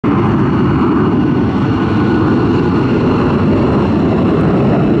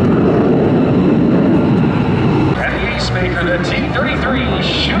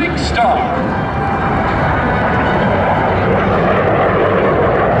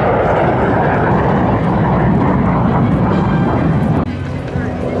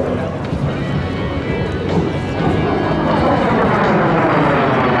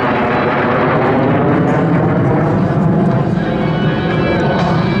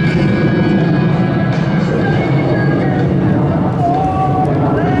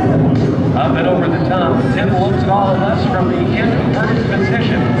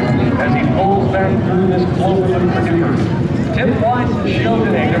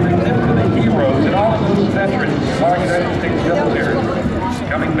veteran of our United States military.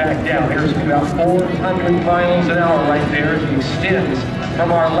 Coming back down, airspeed about 400 miles an hour right there as he extends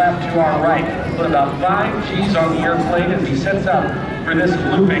from our left to our right. Put about 5 Gs on the airplane as he sets up for this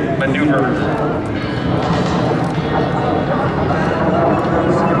looping maneuver.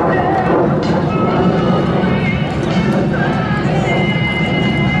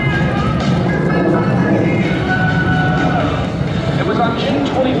 It was on June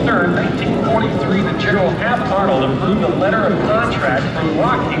 23rd, 1943, that General Arnold approved a letter of contract from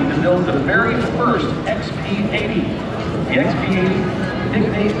Lockheed to build the very first XP-80. The XP-80,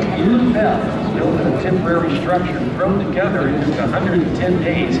 nicknamed Blue Bell, was built in a temporary structure thrown together in just 110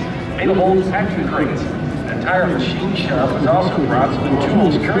 days, made of old packing crates. An entire machine shop was also brought, so the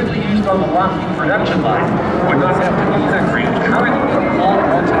tools currently used on the Lockheed production line would not have to be integrated currently in full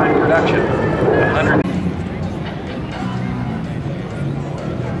wartime production.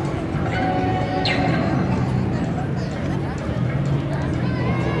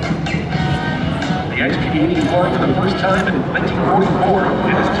 The XP-80 formed for the first time in 1944.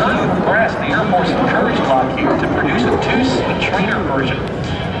 It is time to progress. The Air Force encouraged Lockheed to produce a 2-seat trainer version.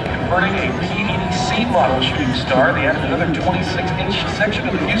 Converting a P-80C model shooting star, they added another 26-inch section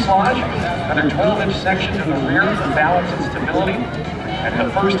to the fuselage, another 12-inch section to the rear for balance and stability, and the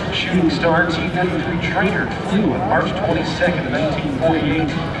first shooting star T-33 trainer flew on March 22nd, 1948.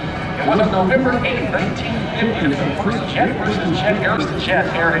 It was on November 8, 1950, the first jet versus jet air-to-jet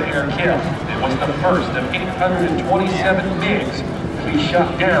air-to-air kill. It was the first of 827 MiGs to be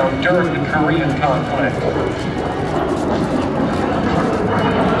shot down during the Korean conflict.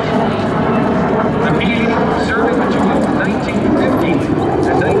 The P-80 serving between 1950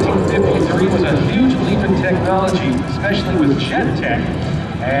 and 1953 was a huge leap in technology, especially with jet tech.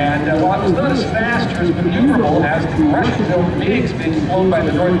 And while it was not as fast or as maneuverable as the Russian-built MiGs being flown by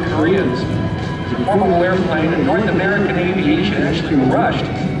the North Koreans, it was a formidable airplane, and North American Aviation actually rushed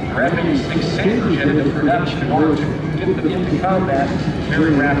their F-86 Sabre jet into production in order to get them into combat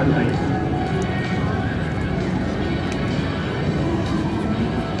very rapidly.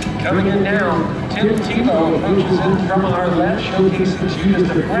 Coming in now, Tim Tebow approaches in from our left, showcasing to you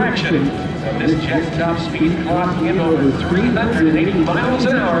just a fraction of this jet's top speed, clocking in over 380 miles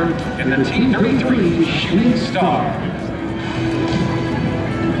an hour in the T-33 Shooting Star.